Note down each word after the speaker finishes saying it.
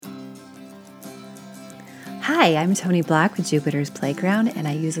Hi, I'm Tony Black with Jupiter's Playground, and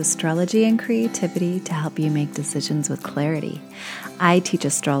I use astrology and creativity to help you make decisions with clarity. I teach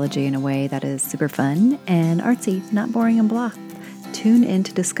astrology in a way that is super fun and artsy, not boring and blah. Tune in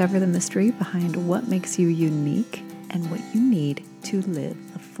to discover the mystery behind what makes you unique and what you need to live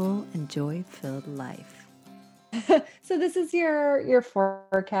a full and joy-filled life. So this is your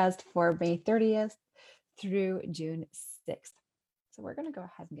forecast for May 30th through June 6th. So we're going to go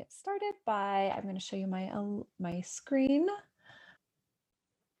ahead and get started I'm going to show you my screen.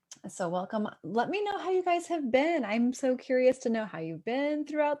 So welcome. Let me know how you guys have been. I'm so curious to know how you've been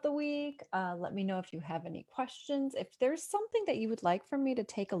throughout the week. Let me know if you have any questions. If there's something that you would like for me to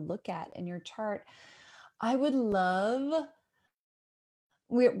take a look at in your chart, I would love,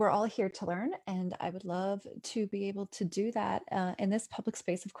 we're all here to learn, and I would love to be able to do that in this public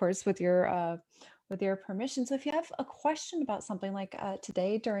space, of course, with your permission. So if you have a question about something like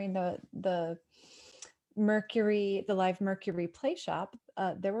today during the live Mercury play shop,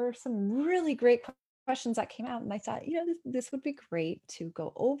 there were some really great questions that came out, and I thought, this would be great to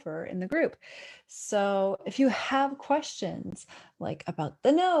go over in the group. So if you have questions like about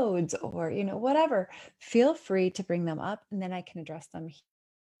the nodes or whatever, feel free to bring them up, and then I can address them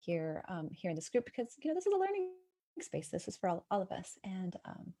here in this group, because this is a learning space. This is for all of us, and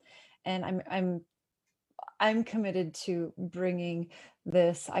I'm committed to bringing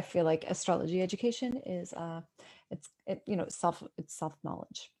this. I feel like astrology education is it's self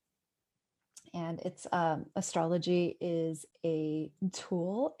knowledge, and it's astrology is a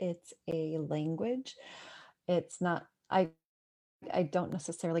tool. It's a language. It's not. I don't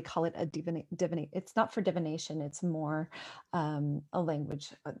necessarily call it a divinate. It's not for divination. It's more a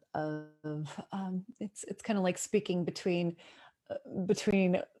language of it's kind of like speaking between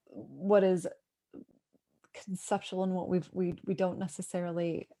what is conceptual and what we don't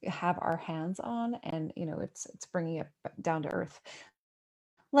necessarily have our hands on, and it's bringing it down to earth,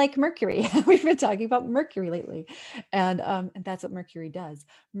 like Mercury. We've been talking about Mercury lately, and that's what Mercury does.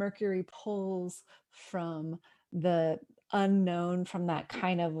 Mercury pulls from the unknown, from that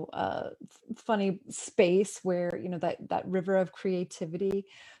kind of funny space where that river of creativity,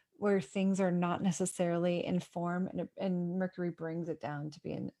 where things are not necessarily in form, and Mercury brings it down to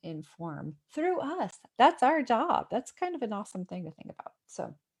be in form through us. That's our job. That's kind of an awesome thing to think about.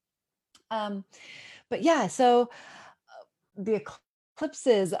 So um but yeah, so the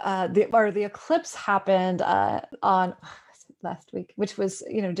eclipses, the eclipse happened on last week, which was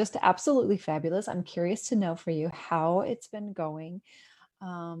just absolutely fabulous. I'm curious to know for you how it's been going.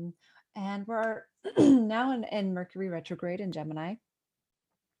 um and we're now in Mercury retrograde in Gemini,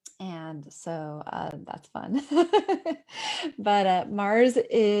 and so that's fun. But Mars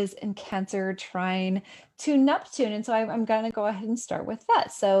is in Cancer trine to Neptune, and so I'm going to go ahead and start with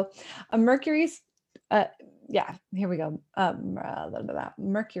that. So Mercury's uh, yeah, here we go.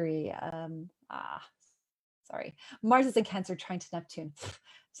 Mercury, sorry, Mars is in Cancer trine to Neptune.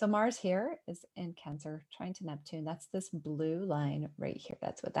 So Mars here is in Cancer trine to Neptune. That's this blue line right here.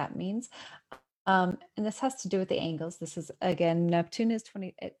 That's what that means. And this has to do with the angles. This is, again, Neptune is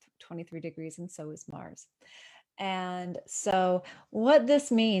 23 degrees, and so is Mars. And so what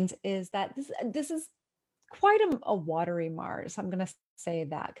this means is that this is quite a watery Mars. I'm going to say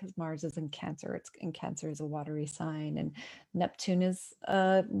that because Mars is in Cancer. It's in Cancer is a watery sign, and Neptune is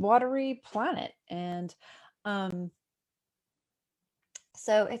a watery planet. And um,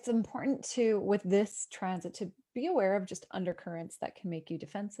 so it's important with this transit, to be aware of just undercurrents that can make you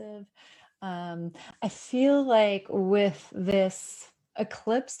defensive. I feel like with this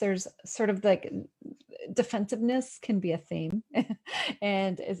eclipse, there's sort of like defensiveness can be a theme.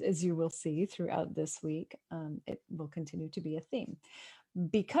 And as you will see throughout this week, it will continue to be a theme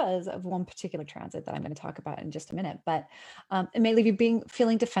because of one particular transit that I'm going to talk about in just a minute. But it may leave you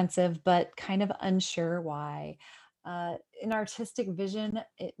feeling defensive, but kind of unsure why. In artistic vision,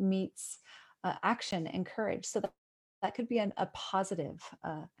 it meets action and courage. So that could be a positive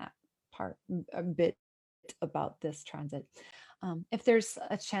part, a bit about this transit. If there's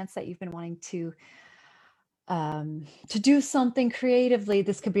a chance that you've been wanting to do something creatively,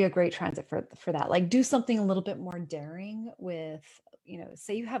 this could be a great transit for that. Like, do something a little bit more daring with,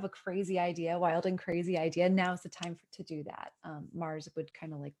 say you have a crazy idea, wild and crazy idea. Now's the time to do that. Mars would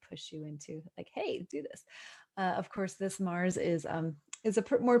kind of like push you into like, hey, do this. Of course, this Mars is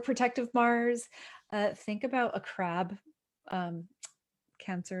more protective Mars. Think about a crab.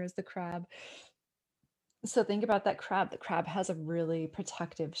 Cancer is the crab. So think about that crab. The crab has a really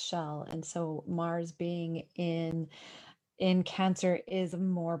protective shell, and so Mars being in Cancer is a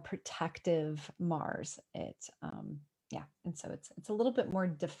more protective Mars. Yeah, and so it's a little bit more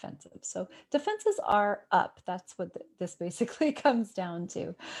defensive. So defenses are up. That's what this basically comes down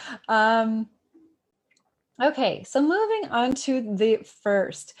to. Okay, so moving on to the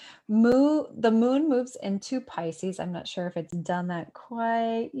first, the moon moves into Pisces. I'm not sure if it's done that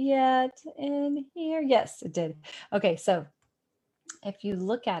quite yet in here. Yes, it did. Okay, so if you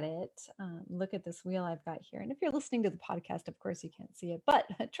look at it, look at this wheel I've got here. And if you're listening to the podcast, of course, you can't see it, but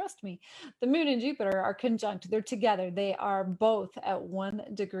trust me, the moon and Jupiter are conjunct. They're together. They are both at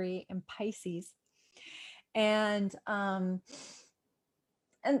 1 degree in Pisces. And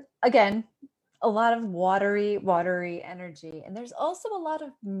again, a lot of watery energy. And there's also a lot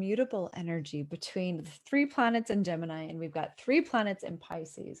of mutable energy between the 3 planets in Gemini, and we've got 3 planets in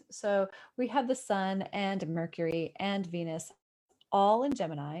Pisces. So we have the Sun and Mercury and Venus all in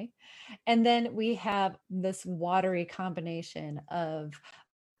Gemini. And then we have this watery combination of,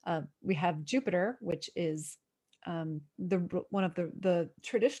 we have Jupiter, which is one of the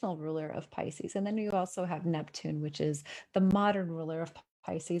traditional ruler of Pisces. And then you also have Neptune, which is the modern ruler of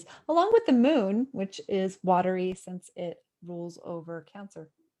Pisces, along with the moon, which is watery since it rules over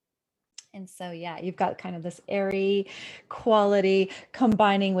Cancer. And so, yeah, you've got kind of this airy quality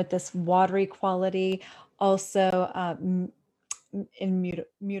combining with this watery quality, also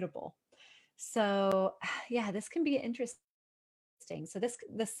immutable. So, yeah, this can be interesting. So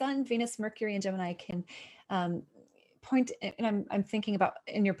the Sun, Venus, Mercury, and Gemini can point, and I'm thinking about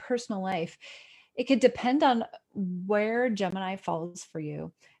in your personal life, it could depend on where Gemini falls for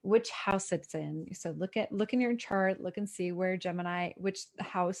you, which house it's in. So look in your chart, look and see where which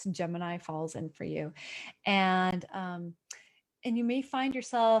house Gemini falls in for you, and you may find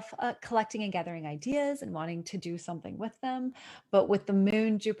yourself collecting and gathering ideas and wanting to do something with them. But with the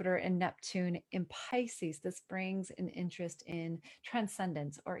moon, Jupiter, and Neptune in Pisces, this brings an interest in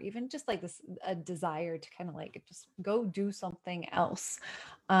transcendence, or even just like this a desire to kind of like just go do something else.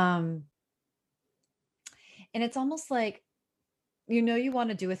 Um, and it's almost like, you want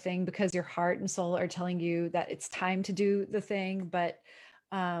to do a thing because your heart and soul are telling you that it's time to do the thing,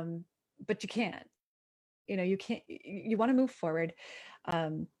 um, but you can't. You can't. You want to move forward.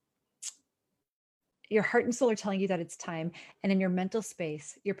 Um, your heart and soul are telling you that it's time, and in your mental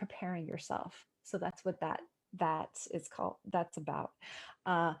space you're preparing yourself. So that's what that is called, that's about.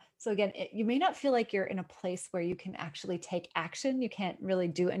 So again, you may not feel like you're in a place where you can actually take action. You can't really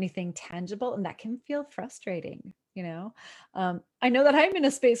do anything tangible, and that can feel frustrating. I know that I'm in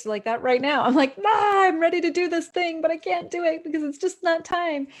a space like that right now. I'm like, I'm ready to do this thing, but I can't do it because it's just not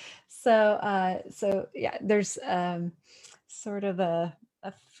time. So yeah, there's sort of a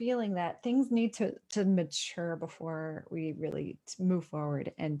feeling that things need to mature before we really move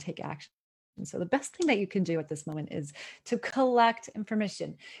forward and take action. And so the best thing that you can do at this moment is to collect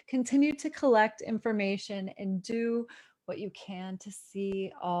information, continue to collect information, and do what you can to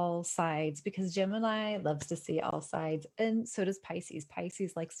see all sides, because Gemini loves to see all sides, and so does Pisces.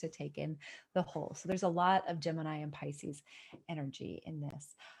 Pisces likes to take in the whole. So there's a lot of Gemini and Pisces energy in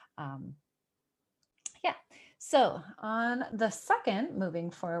this. Yeah. So on the second, moving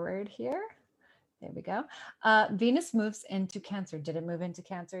forward here, there we go. Venus moves into Cancer. Did it move into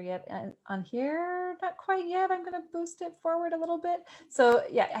Cancer yet? And on here, not quite yet. I'm going to boost it forward a little bit. So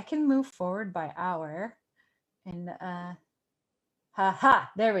yeah, I can move forward by hour. And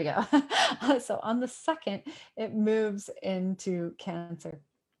there we go. So on the second, it moves into Cancer.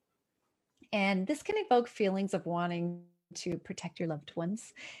 And this can evoke feelings of wanting to protect your loved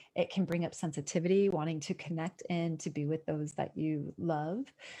ones. It can bring up sensitivity, wanting to connect and to be with those that you love.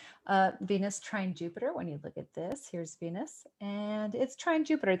 Venus trine Jupiter. When you look at this, here's Venus, and it's trine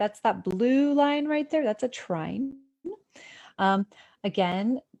Jupiter. That's that blue line right there. That's a trine.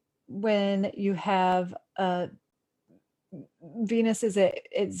 Again, when you have Venus is at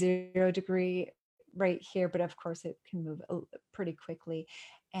 0 degree right here, but of course it can move pretty quickly.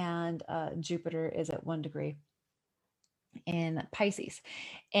 And Jupiter is at 1 degree in Pisces.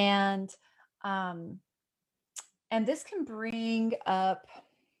 And this can bring up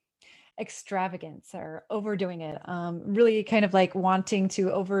extravagance or overdoing it, really kind of like wanting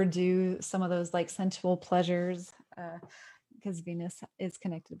to overdo some of those like sensual pleasures, because Venus is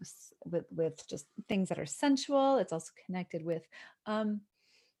connected with just things that are sensual. It's also connected with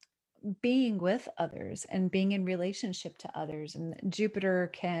being with others and being in relationship to others. And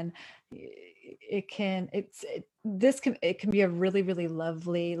Jupiter it can be a really, really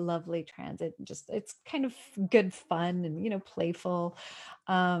lovely transit. Just, it's kind of good fun and playful.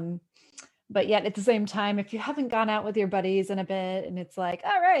 But yet at the same time, if you haven't gone out with your buddies in a bit and it's like,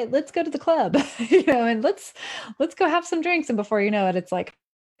 all right, let's go to the club, and let's go have some drinks. And before you know it, it's like,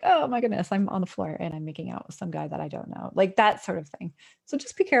 oh my goodness, I'm on the floor and I'm making out with some guy that I don't know, like that sort of thing. So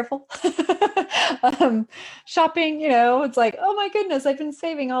just be careful. Shopping, it's like, oh my goodness, I've been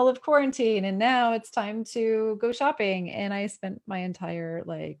saving all of quarantine and now it's time to go shopping. And I spent my entire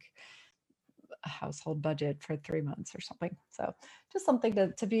like household budget for 3 months or something. So just something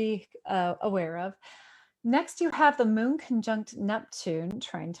to be aware of. Next, you have the moon conjunct Neptune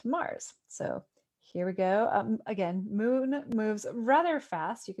trine to Mars. So here we go. Again, moon moves rather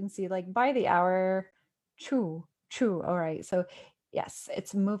fast. You can see like by the hour, choo, choo. All right. So yes,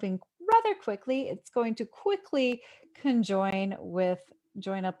 it's moving rather quickly. It's going to quickly join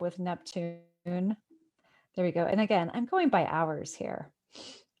up with Neptune. There we go. And again, I'm going by hours here.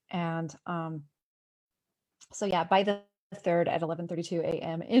 And so yeah, by the 3rd at 11:32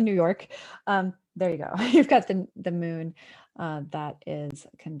 a.m. in New York, there you go. You've got the moon that is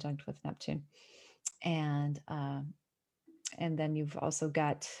conjunct with Neptune, and then you've also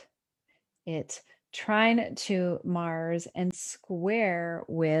got it trine to Mars and square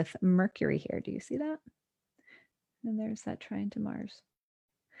with Mercury here. Do you see that? And there's that trine to Mars.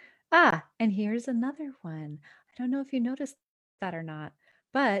 Ah, and here's another one. I don't know if you noticed that or not,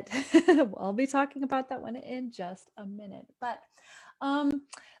 but I'll be talking about that one in just a minute. But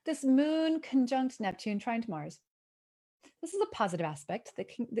this moon conjunct Neptune trine to Mars. This is a positive aspect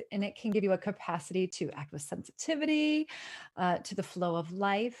and it can give you a capacity to act with sensitivity to the flow of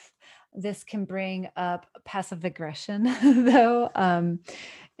life. This can bring up passive aggression, though,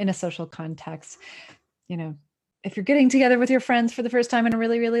 in a social context. If you're getting together with your friends for the first time in a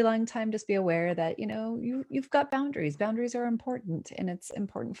really, really long time, just be aware that, you've got boundaries. Boundaries are important, and it's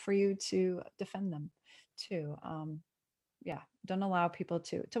important for you to defend them too. Yeah, don't allow people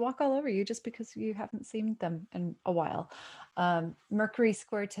to walk all over you just because you haven't seen them in a while. Mercury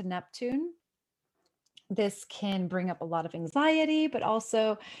square to Neptune. This can bring up a lot of anxiety, but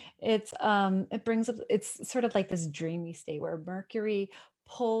also it brings up, it's sort of like this dreamy state where Mercury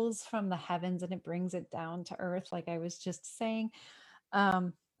pulls from the heavens and it brings it down to earth, like I was just saying.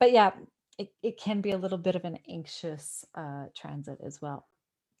 But yeah, it can be a little bit of an anxious transit as well.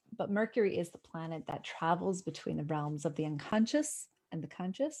 But Mercury is the planet that travels between the realms of the unconscious and the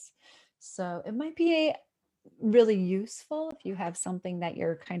conscious. So it might be really useful if you have something that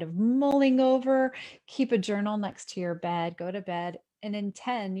you're kind of mulling over. Keep a journal next to your bed, go to bed, and in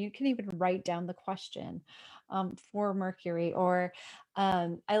 10, you can even write down the question for Mercury. Or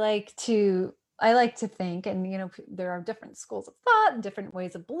I like to think, and there are different schools of thought and different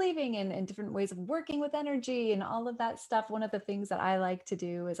ways of believing and different ways of working with energy and all of that stuff. One of the things that I like to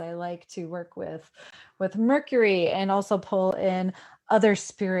do is I like to work with Mercury and also pull in other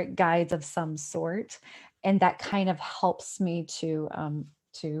spirit guides of some sort, and that kind of helps me to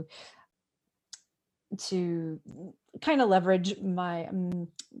to kind of leverage my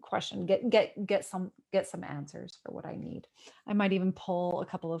question, get some answers for what I need. I might even pull a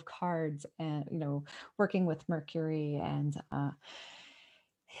couple of cards, and working with Mercury, and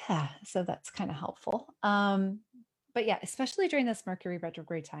yeah, so that's kind of helpful. But yeah, especially during this Mercury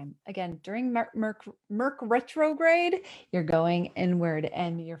retrograde time. Again, during Merc retrograde, you're going inward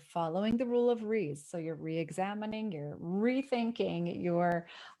and you're following the rule of re's. So you're re-examining, you're rethinking, you're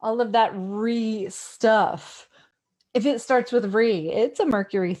all of that re stuff. If it starts with re, it's a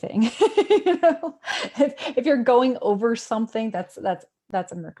Mercury thing. If you're going over something, that's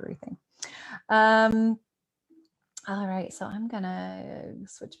a Mercury thing. All right, so I'm gonna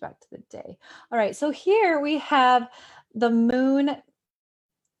switch back to the day. All right, so here we have the moon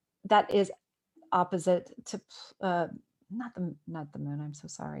that is opposite to not the moon. I'm so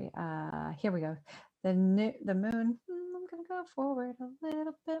sorry. Here we go. The moon. I'm gonna go forward a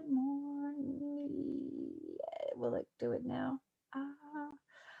little bit more. Will it do it now?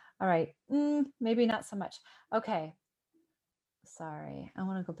 All right. Maybe not so much. Okay. Sorry, I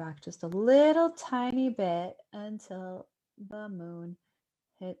want to go back just a little tiny bit until the moon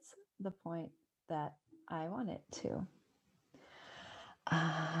hits the point that I want it to.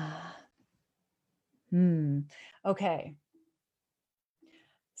 Okay.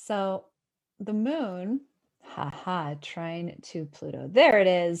 So the moon, trine to Pluto. There it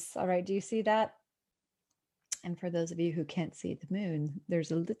is. All right, do you see that? And for those of you who can't see the moon,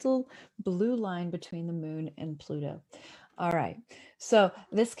 there's a little blue line between the moon and Pluto. All right, so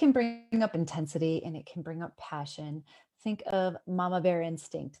this can bring up intensity and it can bring up passion. Think of mama bear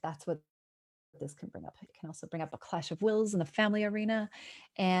instinct. That's what this can bring up. It can also bring up a clash of wills in the family arena.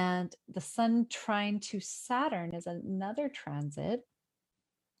 And the sun trine to Saturn is another transit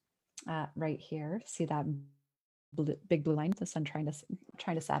right here. See that big blue line, the sun trying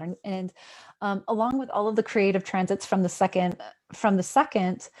to Saturn, and along with all of the creative transits from the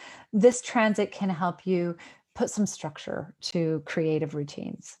second, this transit can help you put some structure to creative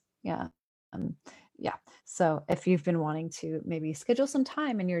routines. Yeah. Um, yeah. So if you've been wanting to maybe schedule some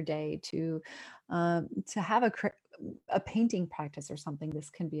time in your day to have a painting practice or something, this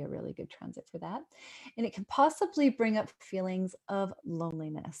can be a really good transit for that. And it can possibly bring up feelings of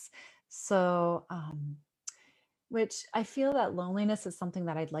loneliness. So, which I feel that loneliness is something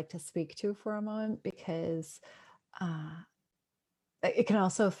that I'd like to speak to for a moment, because uh, it can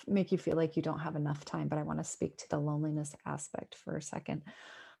also make you feel like you don't have enough time. But I want to speak to the loneliness aspect for a second.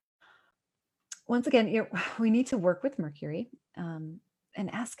 Once again, we need to work with Mercury, and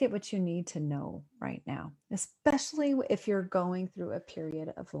ask it what you need to know right now, especially if you're going through a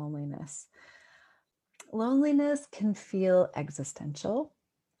period of loneliness. Loneliness can feel existential.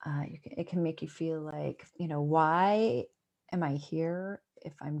 It can make you feel like, why am I here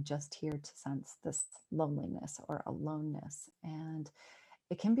if I'm just here to sense this loneliness or aloneness? And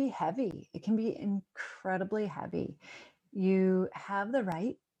it can be heavy. It can be incredibly heavy. You have the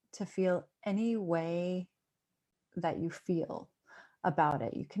right to feel any way that you feel about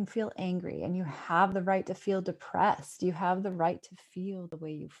it. You can feel angry, and you have the right to feel depressed. You have the right to feel the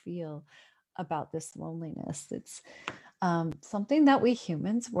way you feel about this loneliness. It's something that we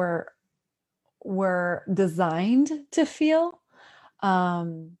humans were designed to feel.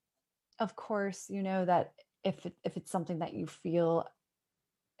 Um, of course, you know that if it's something that you feel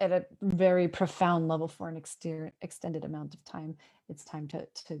at a very profound level for an extended amount of time, it's time to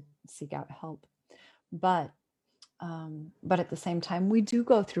seek out help. But but at the same time, we do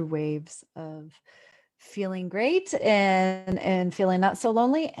go through waves of feeling great and feeling not so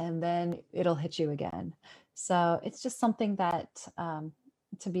lonely, and then it'll hit you again. So it's just something that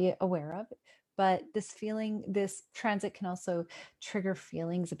to be aware of. But this transit can also trigger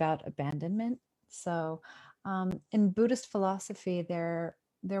feelings about abandonment. So in Buddhist philosophy, there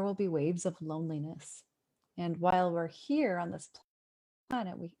will be waves of loneliness, and while we're here on this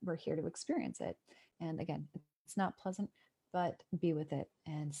planet, we're here to experience it. And again, it's not pleasant, but be with it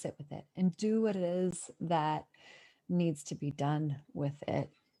and sit with it and do what it is that needs to be done with it.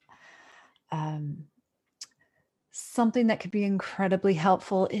 Um, Something that could be incredibly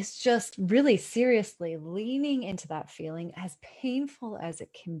helpful is just really seriously leaning into that feeling, as painful as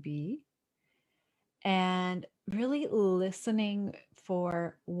it can be, and really listening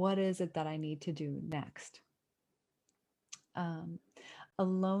for what is it that I need to do next. Um,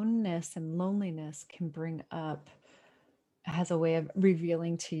 Aloneness and loneliness can bring up, has a way of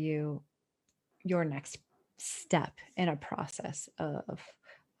revealing to you your next step in a process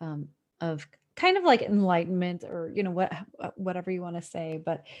um, of kind of like enlightenment, or whatever you want to say,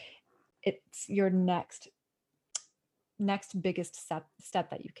 but it's your next biggest step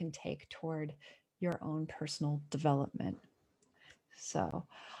that you can take toward your own personal development. So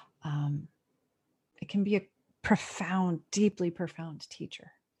it can be a deeply profound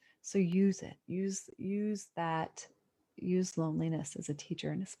teacher. So use it. Use that. Use loneliness as a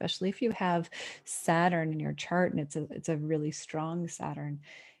teacher, and especially if you have Saturn in your chart and it's a really strong Saturn,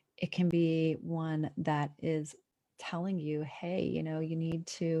 it can be one that is telling you, hey, you need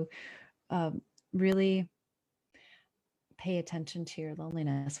to really pay attention to your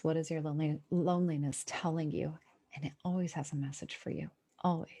loneliness. What is your loneliness telling you? And it always has a message for you,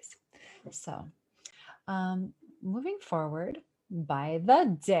 always. So moving forward, by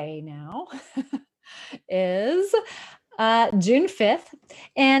the day now is June 5th.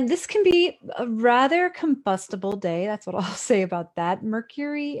 And this can be a rather combustible day. That's what I'll say about that.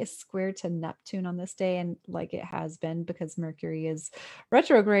 Mercury is square to Neptune on this day, and like it has been, because Mercury is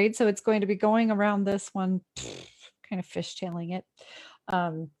retrograde. So it's going to be going around this one, kind of fishtailing it.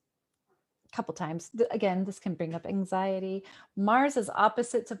 A couple times. Again, this can bring up anxiety. Mars is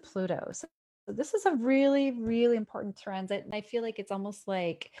opposite to Pluto. So this is a really, really important transit. And I feel like it's almost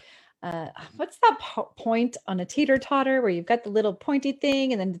like, what's that point on a teeter-totter where you've got the little pointy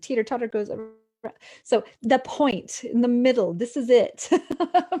thing and then the teeter-totter goes around. So the point in the middle, this is it.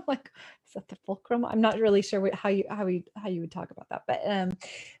 I'm like, is that the fulcrum? I'm not really sure how you would talk about that. But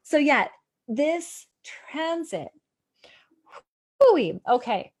so yeah, this transit,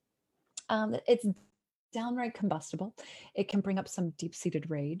 okay. It's downright combustible. It can bring up some deep-seated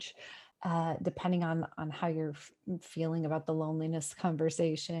rage, depending on how you're feeling about the loneliness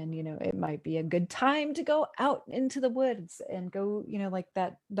conversation. It might be a good time to go out into the woods and go, like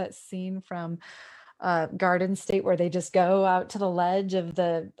that scene from Garden State, where they just go out to the ledge of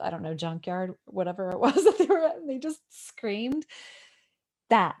the, I don't know, junkyard, whatever it was that they were at, and they just screamed.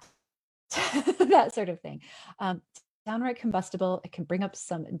 That that sort of thing. Um, Downright combustible. It can bring up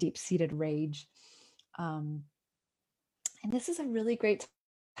some deep-seated rage. Um, and this is a really great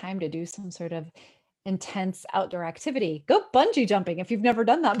time to do some sort of intense outdoor activity. Go bungee jumping if you've never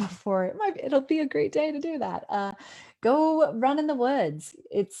done that before. It'll be a great day to do that. Go run in the woods.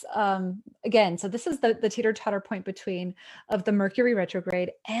 It's again, so this is the teeter-totter point between of the Mercury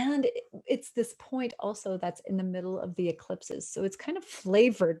retrograde, and it's this point also that's in the middle of the eclipses. So it's kind of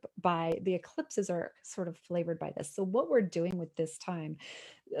flavored by the eclipses are sort of flavored by this. So what we're doing with this time,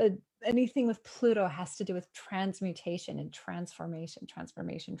 uh, anything with Pluto has to do with transmutation and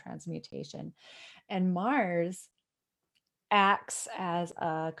transmutation. And Mars acts as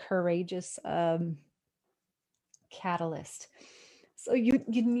a courageous catalyst. So you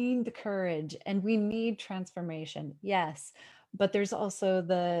need the courage, and we need transformation, yes, but there's also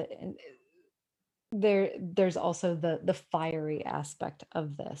there's also the fiery aspect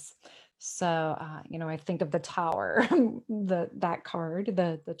of this. So I think of the Tower, that card,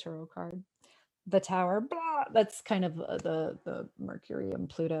 the tarot card, the Tower, blah, that's kind of the Mercury and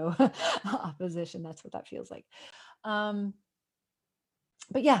Pluto opposition. That's what that feels like. Um,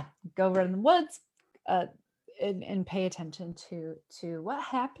 but yeah, go run in the woods, uh, and pay attention to what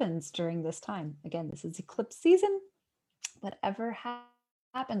happens during this time. Again, this is eclipse season. Whatever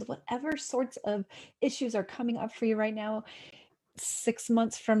happens, whatever sorts of issues are coming up for you right now, 6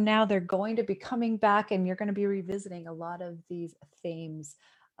 months from now, they're going to be coming back, and you're going to be revisiting a lot of these themes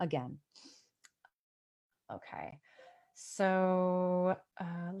again. Okay, so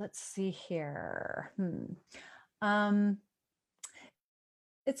let's see here. Um,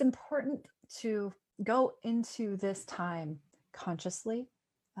 it's important to go into this time consciously,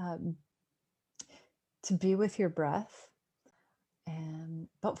 um, to be with your breath. And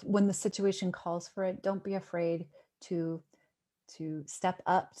but when the situation calls for it, don't be afraid to step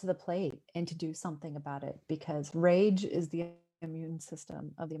up to the plate and to do something about it, because rage is the immune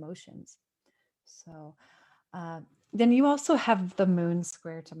system of the emotions. So then you also have the moon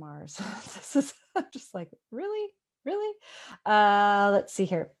square to Mars. This is just like, really. Let's see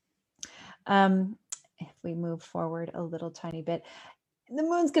here. If we move forward a little tiny bit, the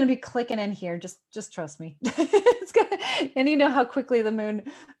moon's going to be clicking in here. Just trust me. It's gonna, and you know how quickly the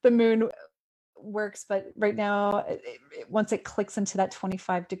moon works, but right now, once it clicks into that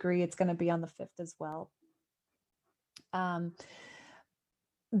 25-degree, it's going to be on the 5th as well. Um,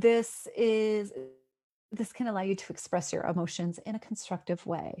 this can allow you to express your emotions in a constructive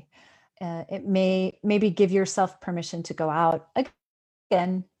way. It may maybe give yourself permission to go out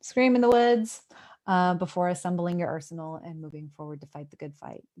again, scream in the woods, before assembling your arsenal and moving forward to fight the good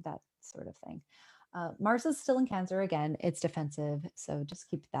fight, that sort of thing. Mars is still in Cancer again. It's defensive, so just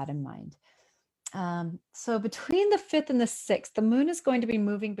keep that in mind. So between the 5th and the 6th, the moon is going to be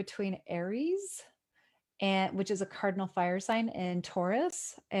moving between Aries, which is a cardinal fire sign, and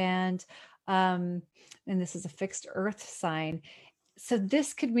Taurus, and this is a fixed Earth sign. So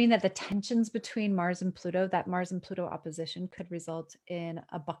this could mean that the tensions between Mars and Pluto, that Mars and Pluto opposition, could result in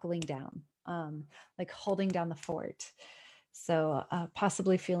a buckling down, like holding down the fort. So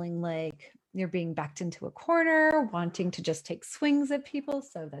possibly feeling like you're being backed into a corner, wanting to just take swings at people.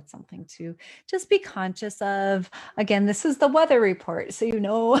 So that's something to just be conscious of. Again, this is the weather report, so you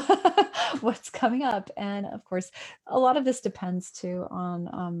know what's coming up. And of course, a lot of this depends too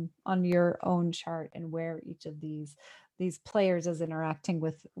on your own chart and where each of these players is interacting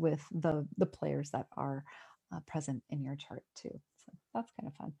with the players that are present in your chart too. So that's kind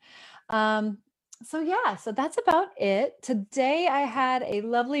of fun. So yeah, so that's about it. Today I had a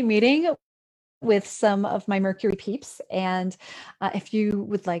lovely meeting with some of my Mercury peeps, and if you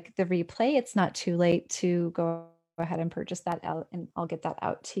would like the replay, it's not too late to go ahead and purchase that out, and I'll get that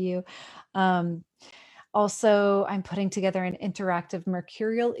out to you. Also, I'm putting together an interactive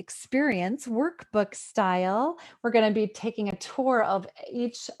mercurial experience workbook style. We're going to be taking a tour of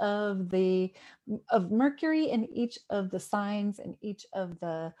each of Mercury in each of the signs and each of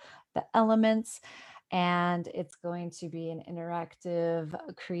the elements. And it's going to be an interactive,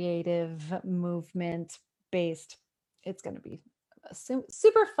 creative, movement based. It's going to be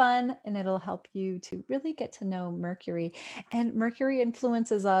super fun, and it'll help you to really get to know Mercury. And Mercury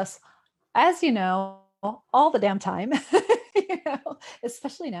influences us, as you know, all the damn time.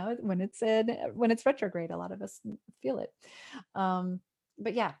 Especially now when it's retrograde, a lot of us feel it.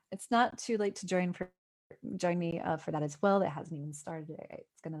 But yeah, it's not too late to join me for that as well. It hasn't even started.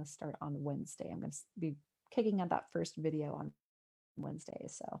 It's going to start on Wednesday. I'm going to be kicking out that first video on Wednesday,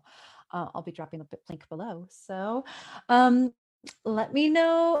 so I'll be dropping the link below. So let me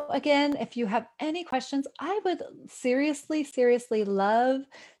know again if you have any questions. I would seriously, seriously love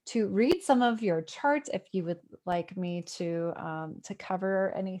to read some of your charts if you would like me to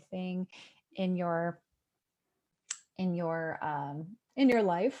cover anything in your in your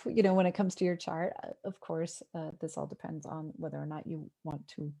life, when it comes to your chart. Of course, this all depends on whether or not you want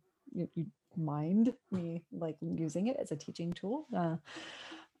to, you mind me like using it as a teaching tool.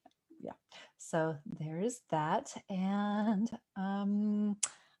 Yeah, so there is that. And I'm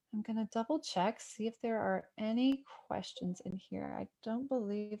gonna double check, see if there are any questions in here. I don't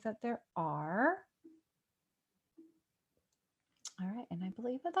believe that there are. All right, and I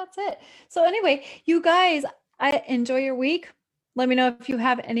believe that that's it. So anyway, you guys, I enjoy your week. Let me know if you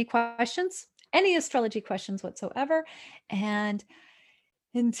have any questions, any astrology questions whatsoever. And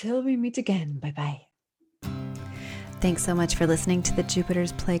until we meet again, bye-bye. Thanks so much for listening to the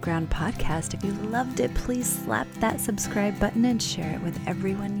Jupiter's Playground podcast. If you loved it, please slap that subscribe button and share it with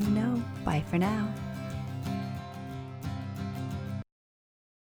everyone you know. Bye for now.